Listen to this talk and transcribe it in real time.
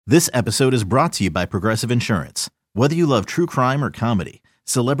This episode is brought to you by Progressive Insurance. Whether you love true crime or comedy,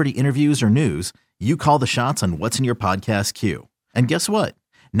 celebrity interviews or news, you call the shots on what's in your podcast queue. And guess what?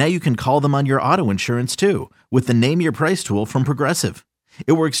 Now you can call them on your auto insurance too with the Name Your Price tool from Progressive.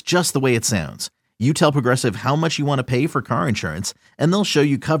 It works just the way it sounds. You tell Progressive how much you want to pay for car insurance, and they'll show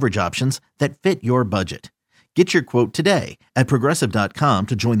you coverage options that fit your budget. Get your quote today at Progressive.com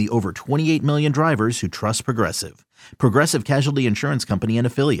to join the over 28 million drivers who trust Progressive. Progressive Casualty Insurance Company and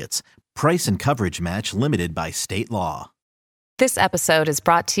Affiliates. Price and coverage match limited by state law. This episode is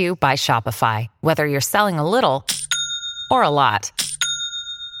brought to you by Shopify. Whether you're selling a little or a lot,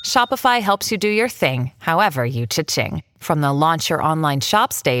 Shopify helps you do your thing, however you cha-ching. From the launch your online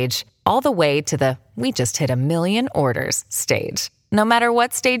shop stage, all the way to the we just hit 1 million orders stage. No matter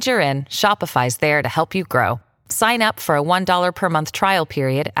what stage you're in, Shopify's there to help you grow. Sign up for a $1 per month trial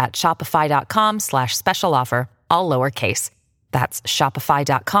period at shopify.com/special offer, all lowercase. That's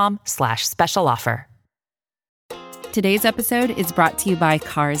shopify.com/special offer. Today's episode is brought to you by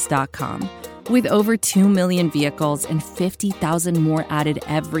Cars.com. With over 2 million vehicles and 50,000 more added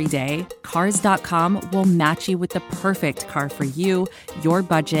every day, Cars.com will match you with the perfect car for you, your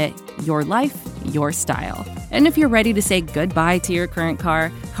budget, your life, your style. And if you're ready to say goodbye to your current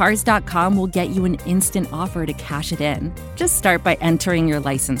car, Cars.com will get you an instant offer to cash it in. Just start by entering your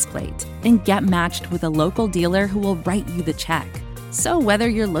license plate and get matched with a local dealer who will write you the check. So whether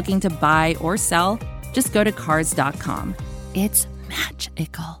you're looking to buy or sell, just go to Cars.com. It's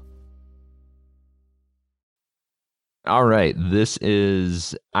magical. All right, this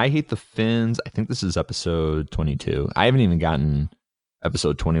is I Hate the Finns. I think this is episode 22. I haven't even gotten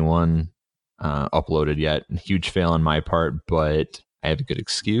episode 21 uploaded yet. Huge fail on my part, but I have a good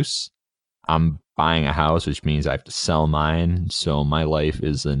excuse. I'm buying a house, which means I have to sell mine, so my life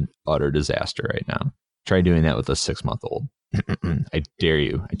is an utter disaster right now. Try doing that with a 6-month-old. I dare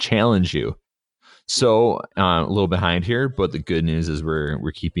you. I challenge you. So a little behind here, but the good news is we're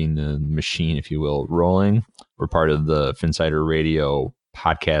keeping the machine, if you will, rolling. We're part of the Finsider Radio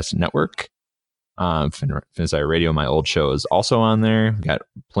podcast network. Finsider Radio, my old show, is also on there. Got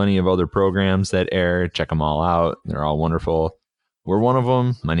plenty of other programs that air. Check them all out. They're all wonderful. We're one of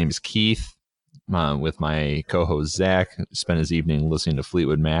them. My name is Keith. With my co-host Zach. Spent his evening listening to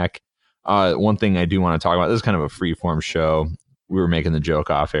Fleetwood Mac. One thing I do want to talk about, this is kind of a freeform show. We were making the joke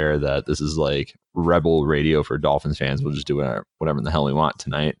off air that this is like rebel radio for Dolphins fans. We'll just do whatever in the hell we want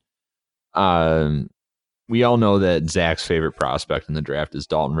tonight. We all know that Zach's favorite prospect in the draft is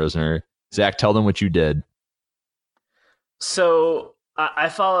Dalton Risner. Zach, tell them what you did. So I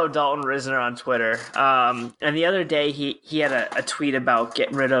follow Dalton Risner on Twitter. And the other day he had a tweet about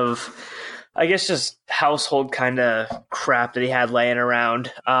getting rid of, I guess, just household kind of crap that he had laying around.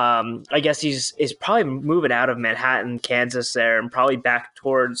 I guess he's probably moving out of Manhattan, Kansas there, and probably back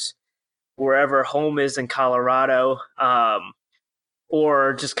towards wherever home is in Colorado,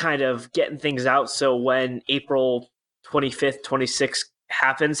 or just kind of getting things out so when April 25th, 26th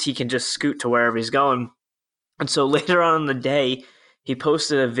happens, he can just scoot to wherever he's going. And so later on in the day, he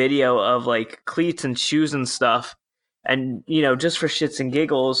posted a video of like cleats and shoes and stuff. And, you know, just for shits and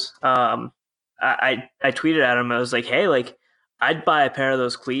giggles, I tweeted at him. I was like, hey, like, I'd buy a pair of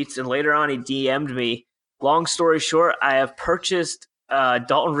those cleats. And later on, he DM'd me. Long story short, I have purchased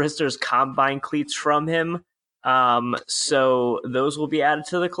Dalton Risner's combine cleats from him. So those will be added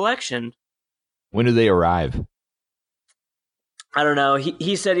to the collection. When do they arrive? I don't know.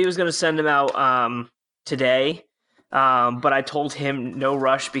 He said he was going to send them out today. But I told him no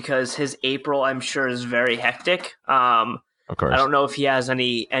rush because his April, I'm sure, is very hectic. Of course. I don't know if he has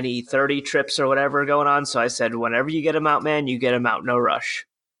any 30 trips or whatever going on. So I said, whenever you get him out, man, you get him out. No rush.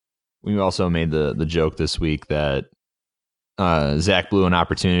 We also made the joke this week that Zach blew an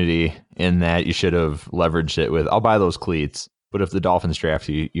opportunity in that you should have leveraged it with, I'll buy those cleats, but if the Dolphins draft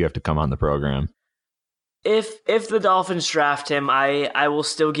you, you have to come on the program. If the Dolphins draft him, I will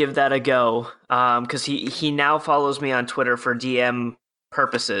still give that a go because he now follows me on Twitter for DM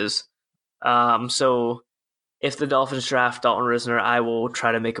purposes. So if the Dolphins draft Dalton Risner, I will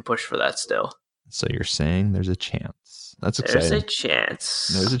try to make a push for that still. So you're saying there's a chance. That's exciting. There's a chance.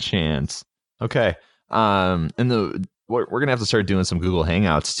 There's a chance. Okay. And we're going to have to start doing some Google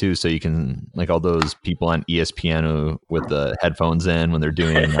Hangouts too. So you can, like all those people on ESPN with the headphones in when they're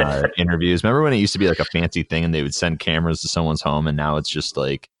doing interviews. Remember when it used to be like a fancy thing and they would send cameras to someone's home and now it's just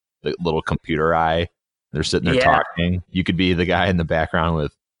like the little computer eye. They're sitting there talking. You could be the guy in the background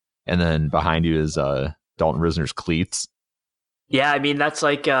and then behind you is Dalton Risner's cleats. Yeah, I mean, that's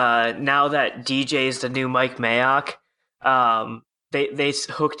like now that DJ's the new Mike Mayock, they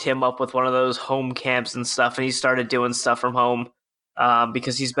hooked him up with one of those home camps and stuff, and he started doing stuff from home.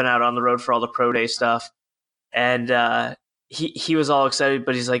 because he's been out on the road for all the pro day stuff. And he was all excited,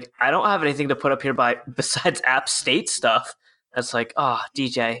 but he's like, I don't have anything to put up here besides App State stuff. That's like, oh,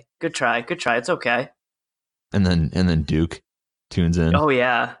 DJ, good try. It's okay. And then Duke tunes in. Oh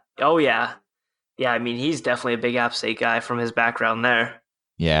yeah. Yeah, I mean, he's definitely a big App State guy from his background there.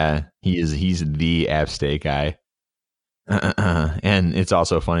 Yeah, he's the App State guy. And it's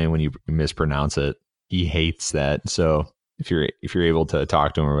also funny when you mispronounce it. He hates that. So if you're able to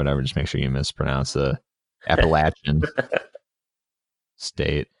talk to him or whatever, just make sure you mispronounce the Appalachian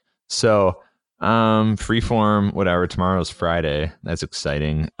state. So freeform, whatever. Tomorrow's Friday. That's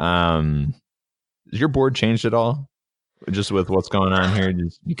exciting. Has your board changed at all? Just with what's going on here,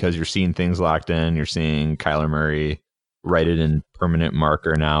 just because you're seeing things locked in, you're seeing Kyler Murray write it in permanent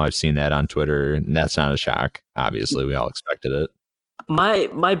marker now. I've seen that on Twitter, and that's not a shock. Obviously, we all expected it.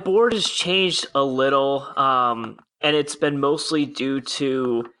 My board has changed a little, and it's been mostly due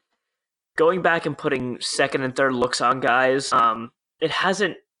to going back and putting second and third looks on guys. It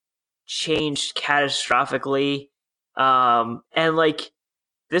hasn't changed catastrophically, and like,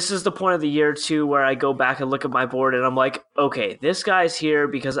 this is the point of the year too where I go back and look at my board and I'm like, okay, this guy's here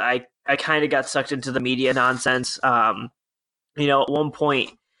because I kind of got sucked into the media nonsense. At one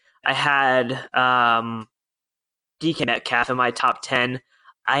point I had DK Metcalf in my top 10.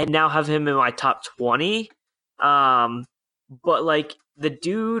 I now have him in my top 20. But like, the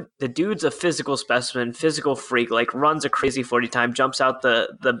dude's a physical specimen, physical freak, like runs a crazy 40 time, jumps out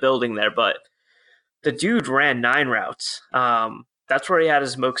the building there, but the dude ran 9 routes. That's where he had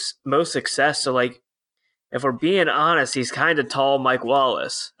his most success. So, like, if we're being honest, he's kind of tall Mike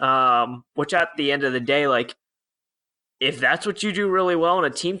Wallace, which at the end of the day, like, if that's what you do really well and a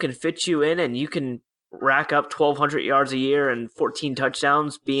team can fit you in and you can rack up 1,200 yards a year and 14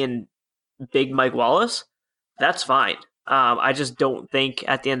 touchdowns being big Mike Wallace, that's fine. I just don't think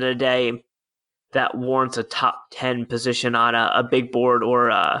at the end of the day that warrants a top 10 position on a big board or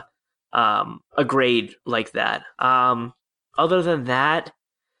a grade like that. Other than that,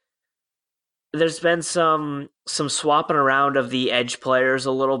 there's been some swapping around of the edge players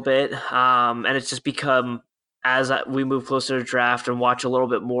a little bit, and it's just become, as we move closer to draft and watch a little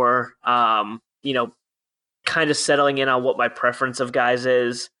bit more, kind of settling in on what my preference of guys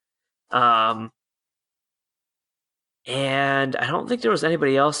is. And I don't think there was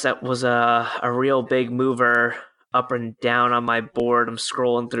anybody else that was a real big mover up and down on my board. I'm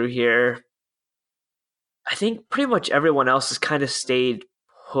scrolling through here. I think pretty much everyone else has kind of stayed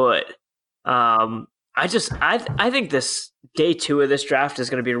put. I think this day 2 of this draft is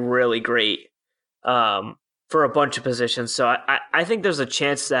going to be really great for a bunch of positions. So I think there's a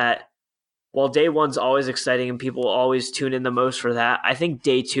chance that while day 1's always exciting and people always tune in the most for that, I think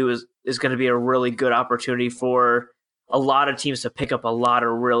day 2 is going to be a really good opportunity for a lot of teams to pick up a lot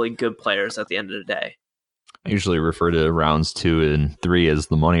of really good players at the end of the day. I usually refer to rounds 2 and 3 as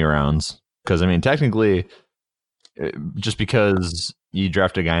the money rounds. Because, I mean, technically, just because you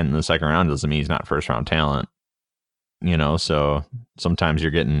draft a guy in the second round doesn't mean he's not first round talent. So sometimes you're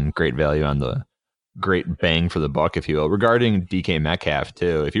getting great value on the great bang for the buck, if you will. Regarding DK Metcalf,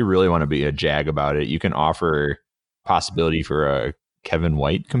 too, if you really want to be a jag about it, you can offer possibility for a Kevin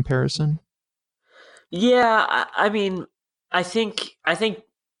White comparison. Yeah, I mean, I think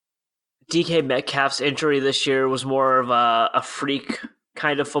DK Metcalf's injury this year was more of a freak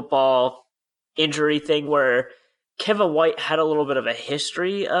kind of football injury thing, where Kevin White had a little bit of a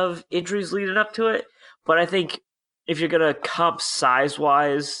history of injuries leading up to it. But I think if you're going to comp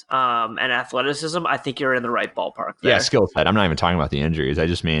size-wise and athleticism, I think you're in the right ballpark there. Yeah, skill set. I'm not even talking about the injuries. I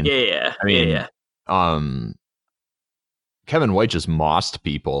just mean... Yeah. Kevin White just mossed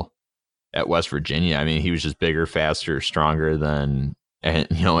people at West Virginia. I mean, he was just bigger, faster, stronger than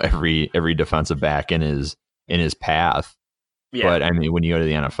every defensive back in his path. Yeah. But I mean, when you go to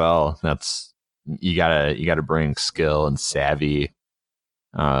the NFL, that's you gotta bring skill and savvy,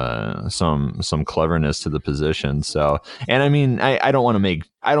 some cleverness to the position. So, and I mean, I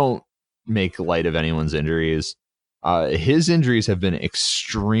don't make light of anyone's injuries. His injuries have been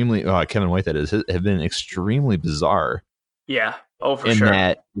extremely Kevin White, that is, have been extremely bizarre. Yeah. Oh, for sure.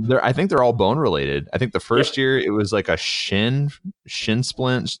 That I think they're all bone related. I think the first year it was like a shin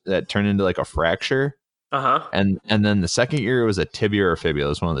splint that turned into like a fracture. And then the second year it was a tibia or a fibula. It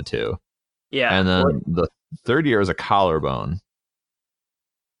was one of the two. Yeah. And then the third year was a collarbone.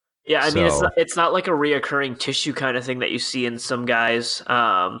 Yeah, I mean, it's not like a reoccurring tissue kind of thing that you see in some guys.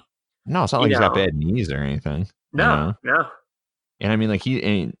 No, it's not like he's got bad knees or anything. No. And I mean, like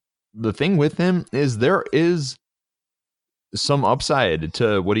the thing with him is there is some upside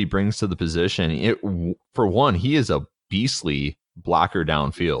to what he brings to the position. For one, he is a beastly blocker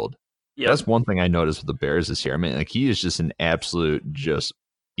downfield. Yep. That's one thing I noticed with the Bears this year. I mean, like he is just an absolute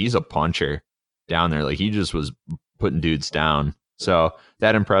he's a puncher down there. Like he just was putting dudes down. So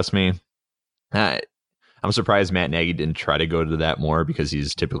that impressed me. I'm surprised Matt Nagy didn't try to go to that more because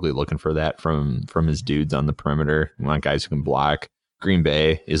he's typically looking for that from his dudes on the perimeter. You want guys who can block. Green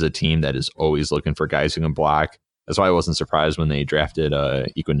Bay is a team that is always looking for guys who can block. That's why I wasn't surprised when they drafted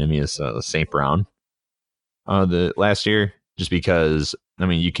Equanimous St. Brown the last year, just because I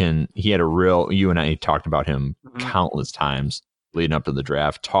mean he had a real, you and I talked about him countless times leading up to the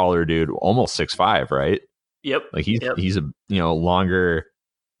draft. Taller dude, almost 6'5", right? Yep. Like he's a longer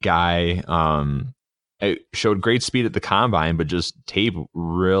guy. It showed great speed at the combine, but just tape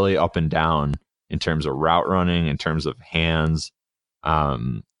really up and down in terms of route running, in terms of hands,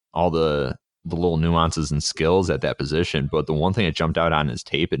 all the little nuances and skills at that position. But the one thing that jumped out on his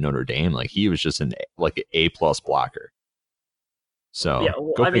tape at Notre Dame, like he was just an A+ blocker. So yeah,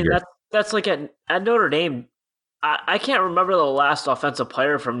 well, I mean that's like at Notre Dame. I can't remember the last offensive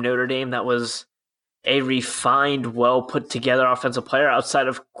player from Notre Dame that was a refined, well put together offensive player outside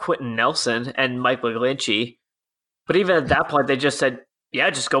of Quentin Nelson and Mike McGlinchey. But even at that point, they just said, "Yeah,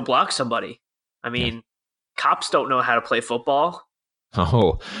 just go block somebody." I mean, cops don't know how to play football.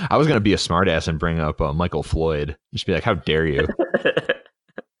 Oh, I was going to be a smartass and bring up Michael Floyd. Just be like, how dare you?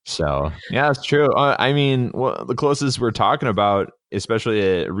 So, yeah, it's true. I mean, the closest we're talking about, especially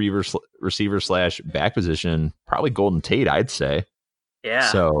a receiver / back position, probably Golden Tate, I'd say. Yeah.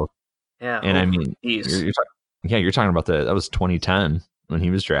 So, yeah. And I mean, you're talking about that was 2010 when he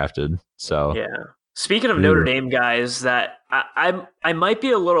was drafted. So, yeah. Speaking of Notre Dame guys, that I might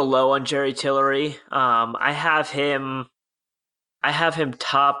be a little low on Jerry Tillery. I have him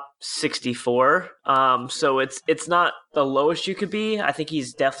top 64. So it's not the lowest you could be. I think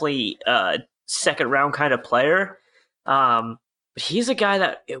he's definitely a second round kind of player. But he's a guy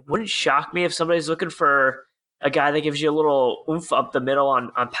that it wouldn't shock me if somebody's looking for a guy that gives you a little oomph up the middle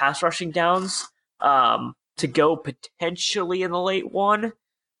on pass rushing downs, to go potentially in the late one.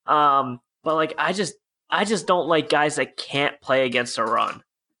 But like I just don't like guys that can't play against a run.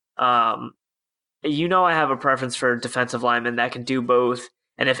 I have a preference for defensive linemen that can do both.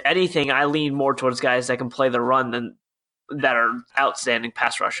 And if anything, I lean more towards guys that can play the run than that are outstanding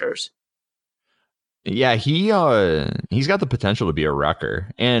pass rushers. Yeah, he's got the potential to be a wrecker.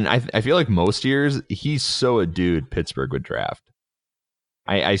 And I feel like most years he's so a dude Pittsburgh would draft.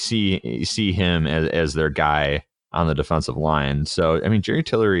 I see him as their guy on the defensive line. So I mean, Jerry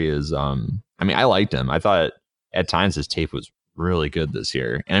Tillery is I liked him. I thought at times his tape was really good this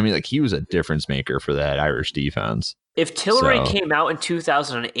year. And I mean, like he was a difference maker for that Irish defense. If Tillery came out in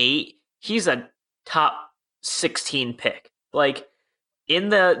 2008, he's a top 16 pick. Like in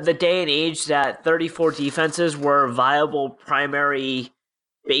the day and age that 34 defenses were viable primary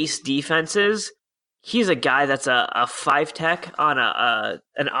base defenses, he's a guy that's a 5 tech on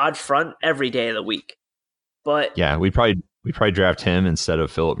an odd front every day of the week. But yeah, we probably draft him instead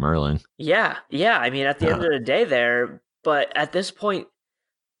of Philip Merlin. Yeah. I mean, at the end of the day there, but at this point,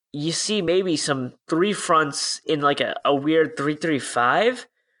 you see maybe some 3 fronts in like a weird 3-3-5.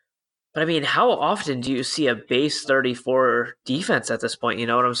 But I mean, how often do you see a base 34 defense at this point? You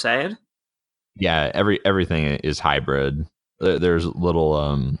know what I'm saying? Yeah, everything is hybrid. There's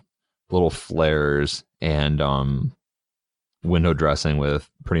little flares and window dressing with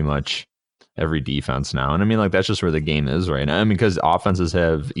pretty much every defense now. And I mean, like that's just where the game is right now. I mean, because offenses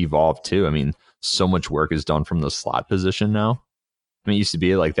have evolved too. I mean, so much work is done from the slot position now. I mean, it used to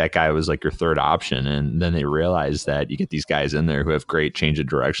be like that guy was like your third option. And then they realized that you get these guys in there who have great change of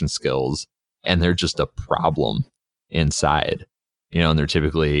direction skills and they're just a problem inside, and they're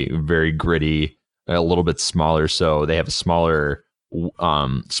typically very gritty, a little bit smaller. So they have a smaller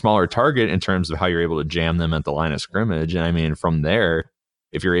target in terms of how you're able to jam them at the line of scrimmage. And I mean, from there,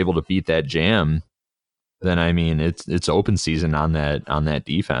 if you're able to beat that jam, then I mean, it's open season on that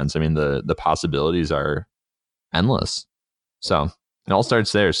defense. I mean, the possibilities are endless. So it all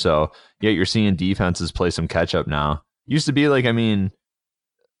starts there. So yeah, you're seeing defenses play some catch up now. Used to be like, I mean,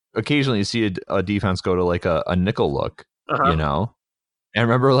 occasionally you see a defense go to like a nickel look, And I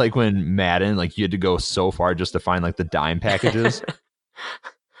remember like when Madden, like you had to go so far just to find like the dime packages.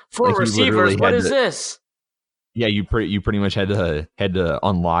 For like receivers, what is this? Yeah, you pretty much had to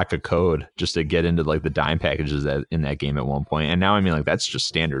unlock a code just to get into like the dime packages in that game at one point. And now I mean, like that's just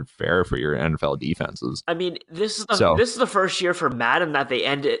standard fare for your NFL defenses. I mean, this is the first year for Madden that they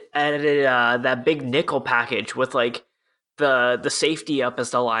added that big nickel package with like the safety up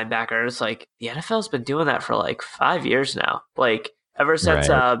as the linebacker. It's like the NFL's been doing that for like 5 years now. Like ever since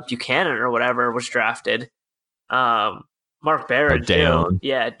Buchanan or whatever was drafted. Mark Barron too. Dayon.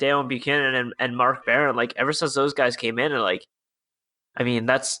 Yeah, Dayon Buchanan and Mark Barron. Like ever since those guys came in, and like, I mean,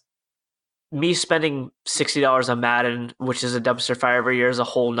 that's me spending $60 on Madden, which is a dumpster fire every year, is a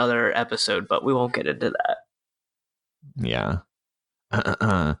whole nother episode. But we won't get into that. Yeah.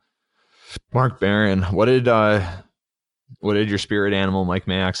 Mark Barron. What did your spirit animal Mike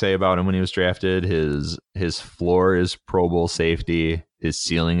Mayock say about him when he was drafted? His floor is Pro Bowl safety. His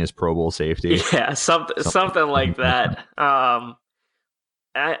ceiling is Pro Bowl safety. Yeah, something like that.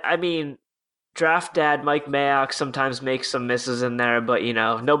 I mean, draft dad Mike Mayock sometimes makes some misses in there, but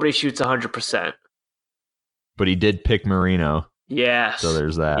nobody shoots 100%. But he did pick Marino. Yes. So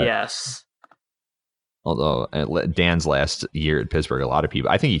there's that. Yes. Although Dan's last year at Pittsburgh, a lot of people,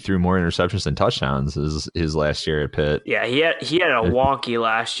 I think he threw more interceptions than touchdowns his last year at Pitt. Yeah, he had a wonky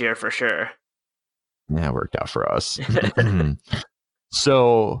last year for sure. Yeah, it worked out for us.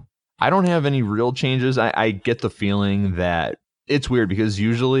 So I don't have any real changes. I get the feeling that it's weird because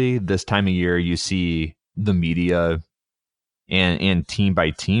usually this time of year you see the media and team by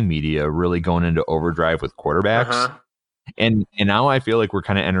team media really going into overdrive with quarterbacks. Uh-huh. And now I feel like we're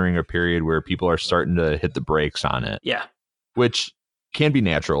kind of entering a period where people are starting to hit the brakes on it. Yeah. Which can be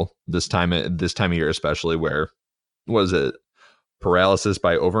natural this time of year, especially where was it paralysis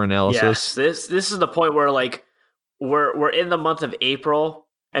by overanalysis? Yes. This is the point where like we're in the month of April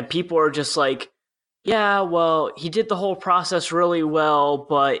and people are just like, yeah, well, he did the whole process really well,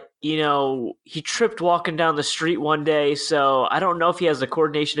 but he tripped walking down the street one day, so I don't know if he has the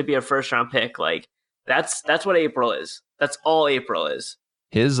coordination to be a first round pick. Like that's what April is. That's all April is.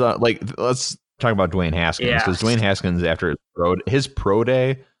 His let's talk about Dwayne Haskins, because Dwayne Haskins after his pro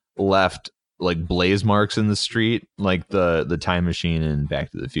day left like blaze marks in the street, like the time machine in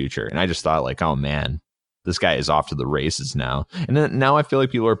Back to the Future. And I just thought like, oh man, this guy is off to the races now. And then now I feel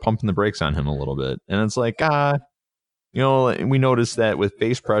like people are pumping the brakes on him a little bit. And it's like, we noticed that with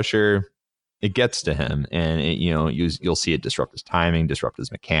face pressure, it gets to him, and you'll see it disrupt his timing, disrupt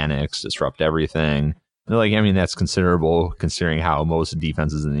his mechanics, disrupt everything. And like, I mean, that's considerable considering how most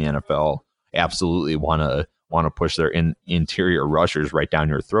defenses in the NFL absolutely want to push their interior rushers right down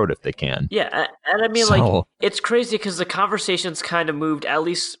your throat if they can. Yeah, and I mean, like, it's crazy because the conversation's kind of moved, at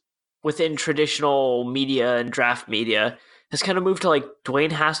least within traditional media and draft media, has kind of moved to like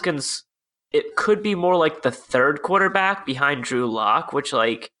Dwayne Haskins. It could be more like the third quarterback behind Drew Lock, which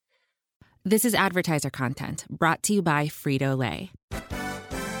like. This is advertiser content brought to you by Frito-Lay.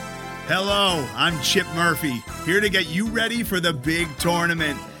 Hello, I'm Chip Murphy, here to get you ready for the big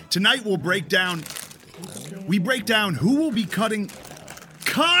tournament. Tonight we'll break down who will be cutting.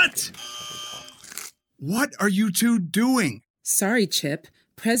 Cut! What are you two doing? Sorry, Chip.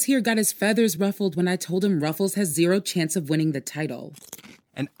 Prez here got his feathers ruffled when I told him Ruffles has zero chance of winning the title.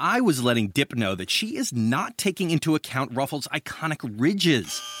 And I was letting Dip know that she is not taking into account Ruffles' iconic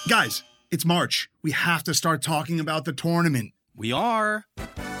ridges. Guys, it's March. We have to start talking about the tournament. We are.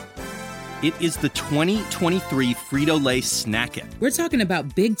 It is the 2023 Frito-Lay Snack It. We're talking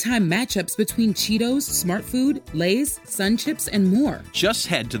about big-time matchups between Cheetos, Smart Food, Lay's, Sun Chips, and more. Just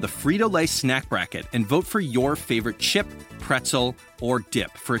head to the Frito-Lay Snack Bracket and vote for your favorite chip, pretzel, or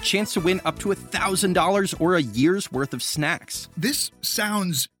dip for a chance to win up to $1,000 or a year's worth of snacks. This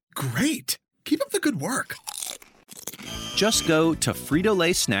sounds great. Keep up the good work. Just go to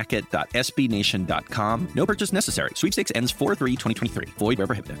fritolaysnackit.sbnation.com. No purchase necessary. Sweepstakes ends 4/3/2023. Void where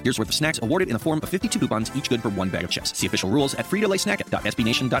prohibited. Here's worth of snacks awarded in the form of 52 coupons, each good for one bag of chips. See official rules at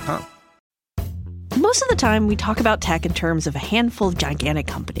fritolaysnackit.sbnation.com. Most of the time, we talk about tech in terms of a handful of gigantic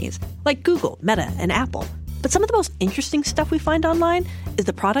companies, like Google, Meta, and Apple. But some of the most interesting stuff we find online is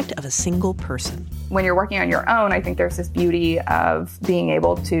the product of a single person. When you're working on your own, I think there's this beauty of being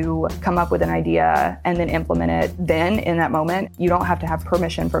able to come up with an idea and then implement it then in that moment. You don't have to have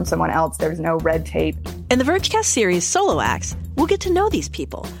permission from someone else. There's no red tape. In the Vergecast series Solo Acts, we'll get to know these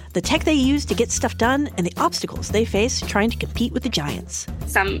people, the tech they use to get stuff done, and the obstacles they face trying to compete with the giants.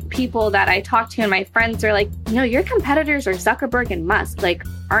 Some people that I talk to and my friends are like, your competitors are Zuckerberg and Musk. Like,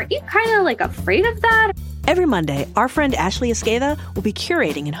 aren't you kind of like afraid of that? Every Monday, our friend Ashley Esqueda will be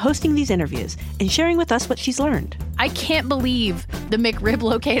curating and hosting these interviews and sharing with us what she's learned. I can't believe the McRib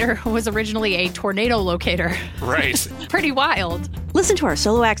locator was originally a tornado locator. Right. Pretty wild. Listen to our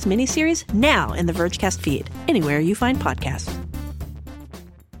Solo Acts miniseries now in the Vergecast feed, anywhere you find podcasts.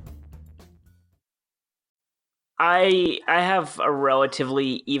 I have a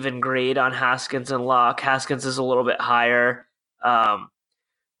relatively even grade on Haskins and Locke. Haskins is a little bit higher.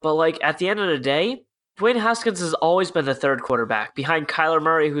 But like at the end of the day, Dwayne Haskins has always been the third quarterback, behind Kyler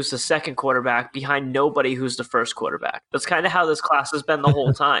Murray, who's the second quarterback, behind nobody who's the first quarterback. That's kind of how this class has been the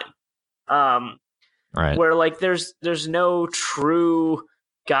whole time. Right. Where like there's no true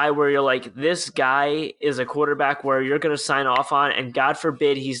guy where you're like, this guy is a quarterback where you're going to sign off on, and God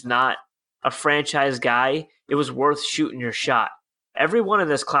forbid he's not a franchise guy, it was worth shooting your shot. Everyone in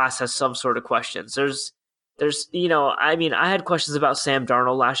this class has some sort of questions. There's I had questions about Sam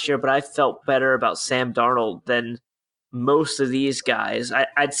Darnold last year, but I felt better about Sam Darnold than most of these guys.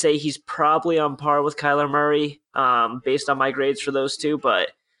 I'd say he's probably on par with Kyler Murray, based on my grades for those two. But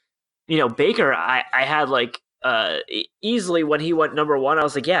Baker, I had like easily when he went number one, I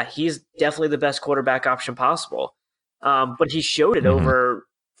was like, yeah, he's definitely the best quarterback option possible. But he showed it over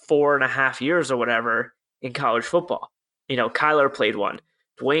 4.5 years or whatever in college football. Kyler played one,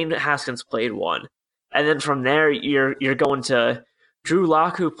 Dwayne Haskins played one, and then from there you're going to Drew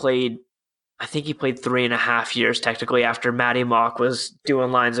Lock, who played. I think he played 3.5 years technically after Matty Mock was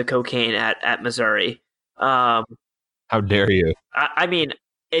doing lines of cocaine at Missouri. How dare you? I mean,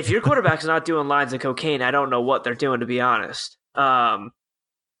 if your quarterback's not doing lines of cocaine, I don't know what they're doing, to be honest. But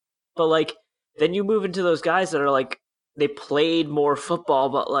like, then you move into those guys that are like, they played more football,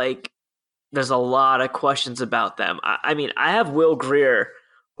 but like, there's a lot of questions about them. I mean, I have Will Grier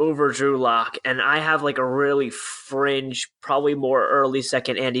over Drew Lock, and I have like a really fringe, probably more early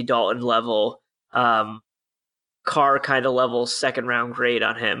second Andy Dalton level, Carr kind of level second round grade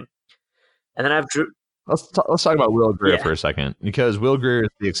on him. And then I have Drew. Let's talk about Will Grier for a second, because Will Grier is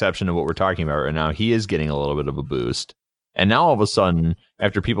the exception of what we're talking about right now. He is getting a little bit of a boost. And now all of a sudden,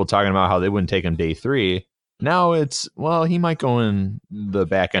 after people talking about how they wouldn't take him day 3, now it's, well, he might go in the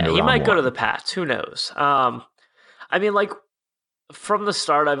back end of round 1. He might go to the Pats. Who knows? I mean, like, from the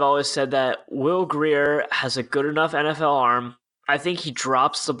start, I've always said that Will Grier has a good enough NFL arm. I think he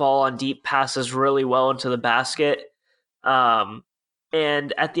drops the ball on deep passes really well into the basket. And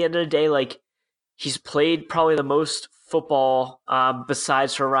at the end of the day, like, he's played probably the most football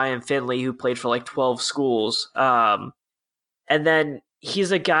besides for Ryan Finley, who played for like 12 schools. And then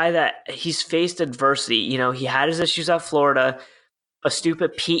he's a guy that he's faced adversity. He had his issues at Florida, a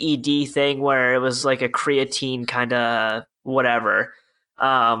stupid PED thing where it was like a creatine kind of whatever.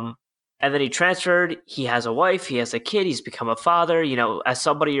 And then he transferred. He has a wife. He has a kid. He's become a father. As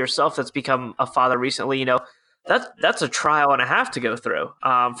somebody yourself that's become a father recently, that's a trial and a half to go through,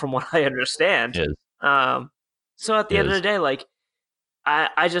 from what I understand. So at the end of the day, like,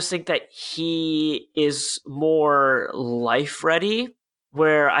 I just think that he is more life ready,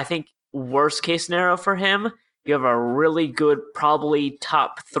 where I think worst case scenario for him, you have a really good, probably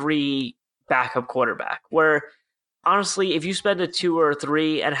top 3 backup quarterback, where honestly, if you spend a 2 or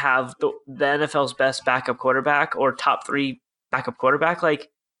 3 and have the NFL's best backup quarterback or top 3 backup quarterback, like,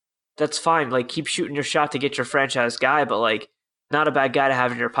 that's fine. Like, keep shooting your shot to get your franchise guy, but like, not a bad guy to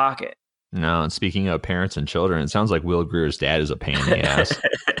have in your pocket. No, and speaking of parents and children, it sounds like Will Grier's dad is a pain in the ass.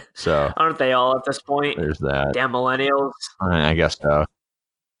 So aren't they all at this point? There's that. Damn millennials. I guess so.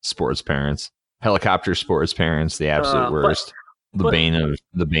 Sports parents, helicopter sports parents, the absolute worst. The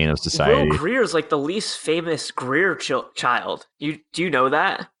bane of society. Will Grier is like the least famous Grier child. Do you know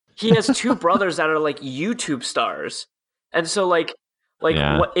that? He has 2 brothers that are like YouTube stars, and so like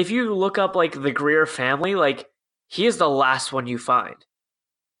what, if you look up like the Grier family, like, he is the last one you find.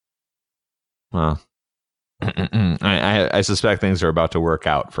 Well, I suspect things are about to work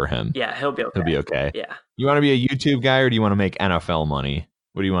out for him. Yeah, he'll be okay. He'll be okay. Yeah. You want to be a YouTube guy, or do you want to make NFL money?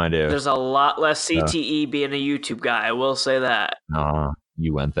 What do you want to do? There's a lot less CTE being a YouTube guy. I will say that. Oh,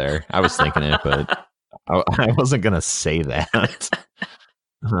 you went there. I was thinking it, but I wasn't going to say that.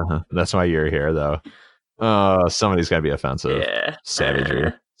 That's why you're here, though. Somebody's got to be offensive. Yeah.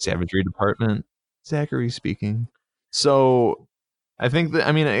 Savagery department. Zachary speaking. So I think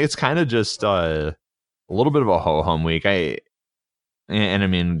that, it's kind of just a little bit of a ho-hum week. I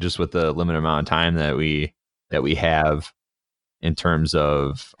mean, just with the limited amount of time that we have in terms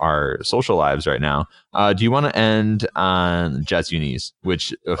of our social lives right now. Do you want to end on Jets Unis,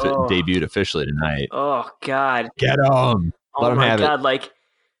 which debuted officially tonight? Oh God. Get them. Let them have God. it. Like,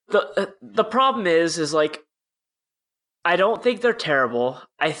 the problem is like, I don't think they're terrible.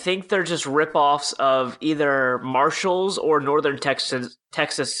 I think they're just ripoffs of either Marshalls or Northern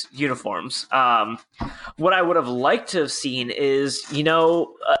Texas uniforms. What I would have liked to have seen is,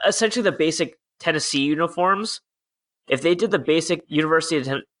 essentially the basic Tennessee uniforms. If they did the basic University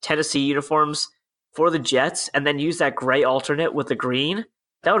of Tennessee uniforms for the Jets and then use that gray alternate with the green,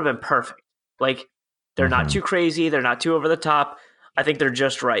 that would have been perfect. Like, they're not too crazy. They're not too over the top. I think they're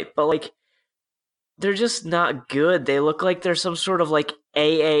just right. But like, they're just not good. They look like they're some sort of like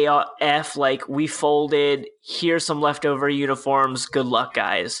AAF, like, we folded, here's some leftover uniforms, good luck,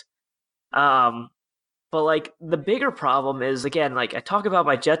 guys. But like, the bigger problem is, again, like, I talk about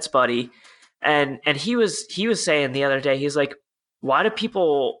my Jets buddy, And he was saying the other day, he's like, why do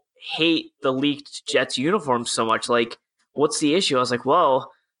people hate the leaked Jets uniforms so much? Like, what's the issue? I was like,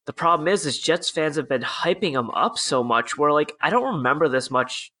 well, the problem is Jets fans have been hyping them up so much where, like, I don't remember this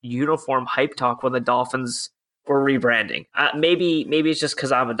much uniform hype talk when the Dolphins were rebranding. Maybe it's just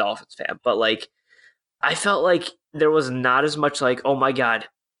because I'm a Dolphins fan, but like, I felt like there was not as much like, oh my God,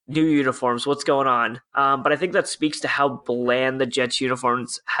 new uniforms, what's going on? But I think that speaks to how bland the Jets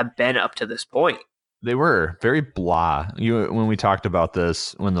uniforms have been up to this point. They were very blah. When we talked about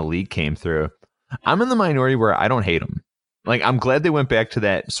this, when the leak came through, I'm in the minority where I don't hate them. Like, I'm glad they went back to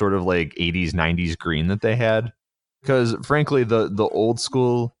that sort of like 80s, 90s green that they had. Because frankly, the old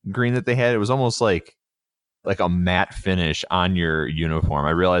school green that they had, it was almost like a matte finish on your uniform. I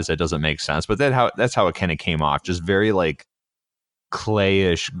realize that doesn't make sense, but that's how it kind of came off. Just very like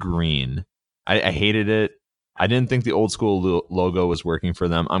clayish green. I hated it. I didn't think the old school logo was working for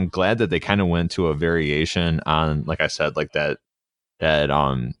them. I'm glad that they kind of went to a variation on, like I said, like that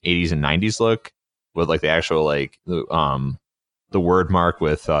 80s and 90s look with like the actual like the word mark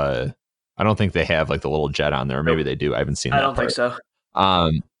with I don't think they have like the little jet on there. Or maybe they do. I haven't seen that. I don't think so.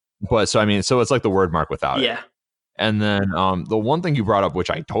 But so it's like the word mark without it. Yeah. And then the one thing you brought up, which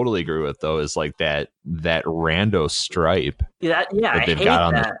I totally agree with, though, is like that rando stripe. That they've got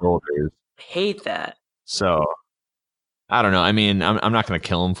on the shoulders. I hate that. So I don't know. I mean, I'm not going to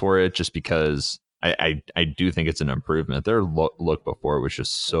kill them for it just because I do think it's an improvement. Their look before was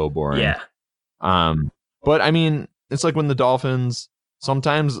just so boring. Yeah. But I mean, it's like when the Dolphins.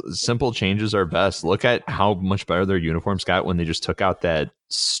 Sometimes simple changes are best. Look at how much better their uniforms got when they just took out that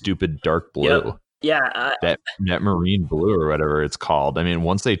stupid dark blue. Yep. Yeah. That marine blue or whatever it's called. I mean,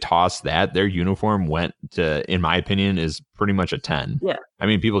 once they tossed that, their uniform went to, in my opinion, is pretty much a 10. Yeah. I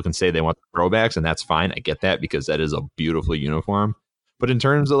mean, people can say they want the throwbacks, and that's fine. I get that because that is a beautiful uniform. But in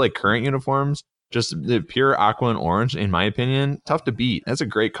terms of like current uniforms, just the pure aqua and orange, in my opinion, tough to beat. That's a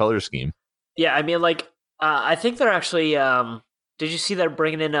great color scheme. Yeah. I mean, like, I think they're actually, did you see they're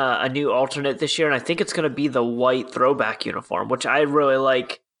bringing in a new alternate this year? And I think it's going to be the white throwback uniform, which I really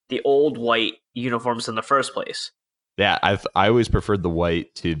like the old white uniforms in the first place. Yeah, I always preferred the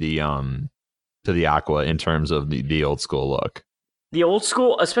white to the aqua in terms of the old school look. The old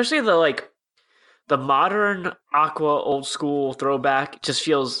school, especially the modern aqua old school throwback, just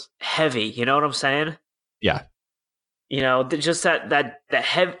feels heavy. You know what I'm saying? Yeah. You know, just that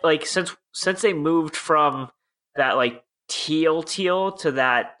heavy, like since they moved from that like teal to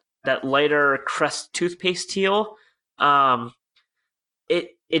that lighter Crest toothpaste teal,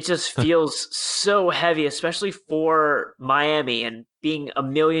 it just feels so heavy, especially for Miami and being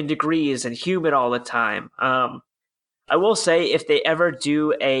 1,000,000 degrees and humid all the time. I will say, if they ever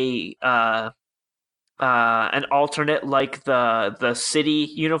do an alternate like the city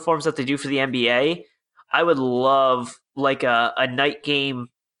uniforms that they do for the NBA, I would love like a night game,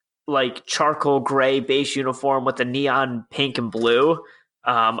 like charcoal gray base uniform with the neon pink and blue.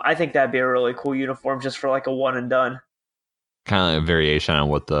 I think that'd be a really cool uniform just for like a one and done. Kind of a variation on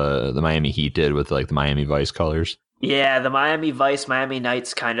what the Miami Heat did with like the Miami Vice colors. Yeah, the Miami Vice, Miami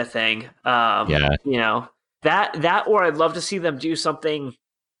Knights kind of thing. Yeah. You know, that or I'd love to see them do something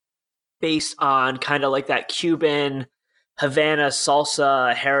based on kind of like that Cuban Havana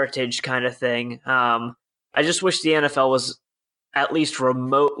salsa heritage kind of thing. I just wish the NFL was at least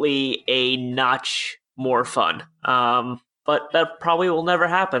remotely a notch more fun. But that probably will never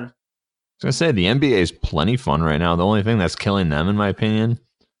happen. I was going to say, the NBA is plenty fun right now. The only thing that's killing them, in my opinion,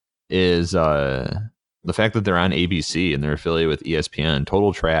 is the fact that they're on ABC and they're affiliated with ESPN.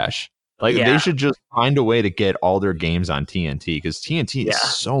 Total trash. Like, They should just find a way to get all their games on TNT, because TNT is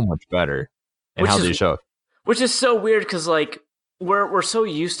so much better in how they show. Which is so weird, because like we're so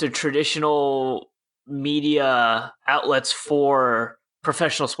used to traditional media outlets for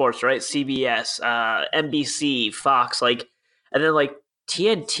professional sports, right? CBS, NBC, Fox, like, and then like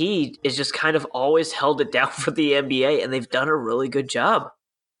TNT is just kind of always held it down for the NBA, and they've done a really good job.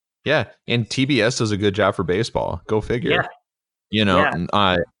 Yeah, and TBS does a good job for baseball. Go figure. Yeah. You know,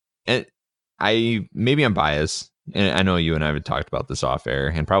 and maybe I'm biased, and I know you and I have talked about this off air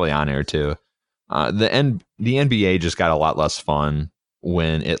and probably on air too. The NBA just got a lot less fun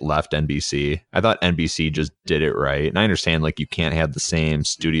when it left NBC. I thought NBC just did it right, and I understand like you can't have the same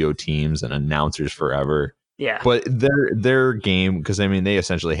studio teams and announcers forever. Yeah. But their game, because I mean they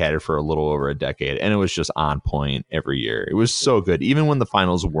essentially had it for a little over a decade, and it was just on point every year. It was so good, even when the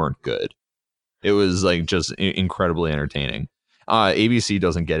finals weren't good. It was like just incredibly entertaining. ABC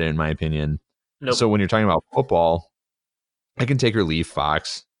doesn't get it, in my opinion. Nope. So when you're talking about football, I can take or leave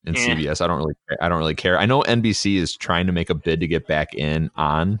Fox and CBS. I don't really care. I know NBC is trying to make a bid to get back in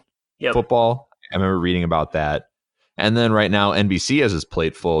on football. I remember reading about that. And then right now NBC has his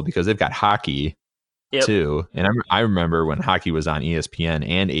plate full because they've got hockey too. And I remember when hockey was on ESPN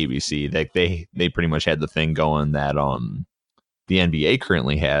and ABC, they pretty much had the thing going that the NBA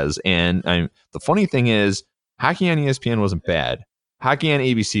currently has. And the funny thing is, hockey on ESPN wasn't bad. Hockey on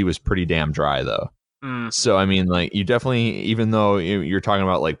ABC was pretty damn dry though. So I mean, like, you definitely, even though you're talking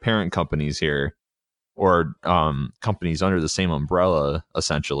about like parent companies here or companies under the same umbrella,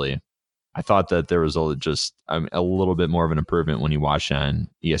 essentially, I thought that there was a little bit more of an improvement when you watched on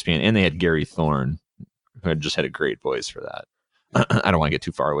ESPN, and they had Gary Thorne, who had just had a great voice for that. I don't want to get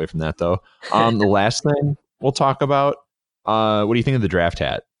too far away from that though. The last thing we'll talk about, what do you think of the draft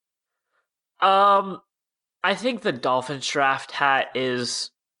hat? I think the Dolphins draft hat is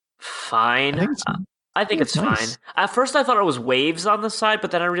fine. I think it's nice. fine. At first I thought it was waves on the side,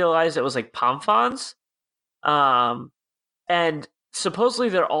 but then I realized it was like pompons. And supposedly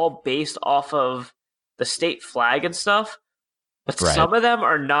they're all based off of the state flag and stuff, but some of them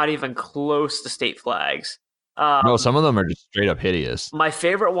are not even close to state flags. No, some of them are just straight up hideous. My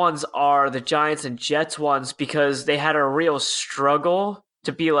favorite ones are the Giants and Jets ones because they had a real struggle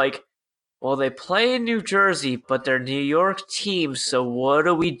to be like, well, they play in New Jersey, but they're New York teams, so what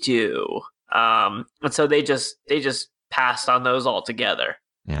do we do? And so they just passed on those altogether.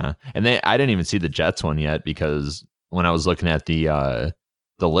 Yeah, and I didn't even see the Jets one yet because when I was looking at the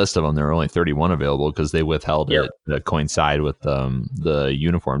list of them, there were only 31 available because they withheld it to coincide with the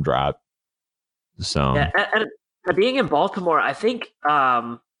uniform drop. So yeah, and being in Baltimore, I think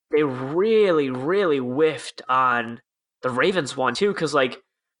they really, really whiffed on the Ravens one too, because like,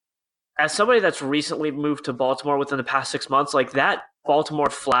 as somebody that's recently moved to Baltimore within the past 6 months, like that Baltimore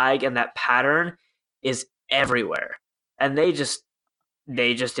flag and that pattern is everywhere, and they just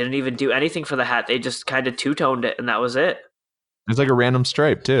didn't even do anything for the hat. They just kind of two-toned it, and that was it. It's like a random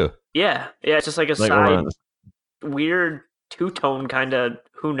stripe too. Yeah, it's just like a side weird two-tone kind of.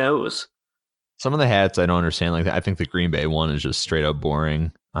 Who knows? Some of the hats I don't understand. Like I think the Green Bay one is just straight up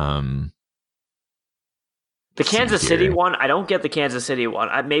boring. The Kansas City one, I don't get the Kansas City one.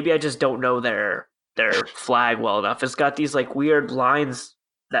 Maybe I just don't know their flag well enough. It's got these like weird lines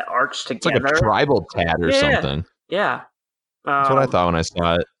that arch together. It's like a tribal tat or something. Yeah. That's what I thought when I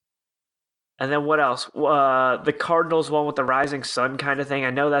saw it. And then what else? The Cardinals one with the rising sun kind of thing.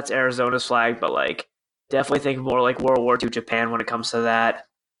 I know that's Arizona's flag, but like definitely think more like World War II Japan when it comes to that.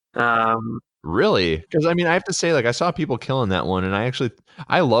 Really? Because I mean, I have to say, like, I saw people killing that one, and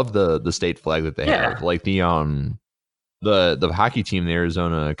I love the state flag that they have. Like the hockey team, the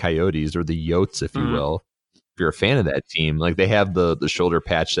Arizona Coyotes, or the Yotes, if you will. If you're a fan of that team, like they have the shoulder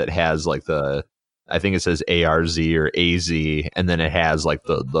patch that has like I think it says ARZ or AZ, and then it has like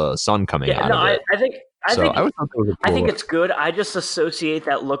the sun coming out of it. I think it's good. I just associate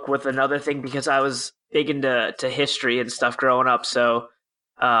that look with another thing because I was big into history and stuff growing up. So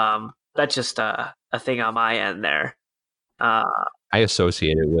that's just a thing on my end there. I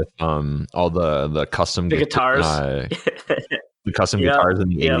associate it with all the custom guitars, the custom guitars in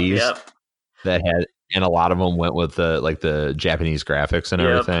the 80s that had, and a lot of them went with the Japanese graphics and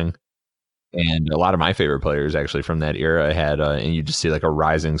everything. And a lot of my favorite players actually from that era had, and you just see like a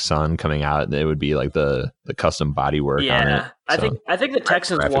rising sun coming out, and it would be like the custom bodywork on it. So, I think the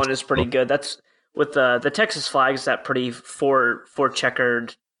Texans one is pretty good. That's with the Texas flags, that pretty four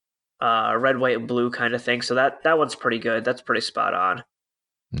checkered red, white, and blue kind of thing. So that one's pretty good. That's pretty spot on.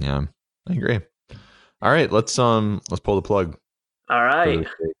 Yeah, I agree. All right, let's pull the plug. All right.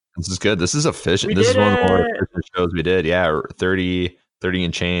 This is good. This is efficient. This is one of the more efficient shows we did. Yeah, 30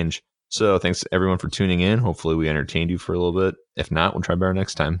 and change. So thanks everyone for tuning in. Hopefully we entertained you for a little bit. If not, we'll try better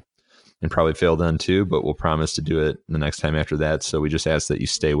next time. And probably fail then too, but we'll promise to do it the next time after that. So we just ask that you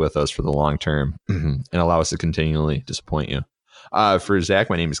stay with us for the long term and allow us to continually disappoint you. For Zach,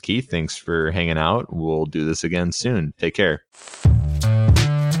 my name is Keith. Thanks for hanging out. We'll do this again soon. Take care.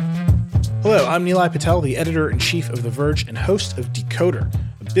 Hello, I'm Nilay Patel, the editor-in-chief of The Verge and host of Decoder,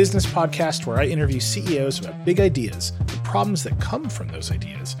 a business podcast where I interview CEOs about big ideas, the problems that come from those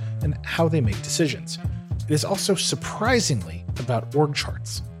ideas, and how they make decisions. It is also surprisingly about org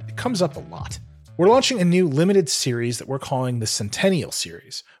charts. It comes up a lot. We're launching a new limited series that we're calling the Centennial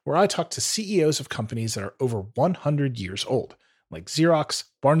Series, where I talk to CEOs of companies that are over 100 years old, like Xerox,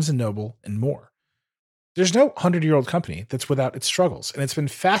 Barnes & Noble, and more. There's no 100-year-old company that's without its struggles, and it's been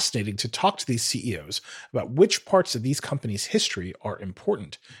fascinating to talk to these CEOs about which parts of these companies' history are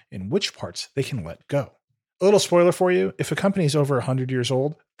important and which parts they can let go. A little spoiler for you, if a company is over 100 years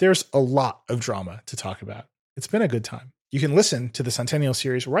old, there's a lot of drama to talk about. It's been a good time. You can listen to the Centennial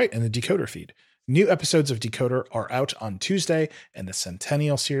Series right in the Decoder feed. New episodes of Decoder are out on Tuesday, and the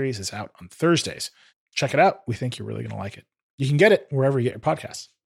Centennial series is out on Thursdays. Check it out. We think you're really going to like it. You can get it wherever you get your podcasts.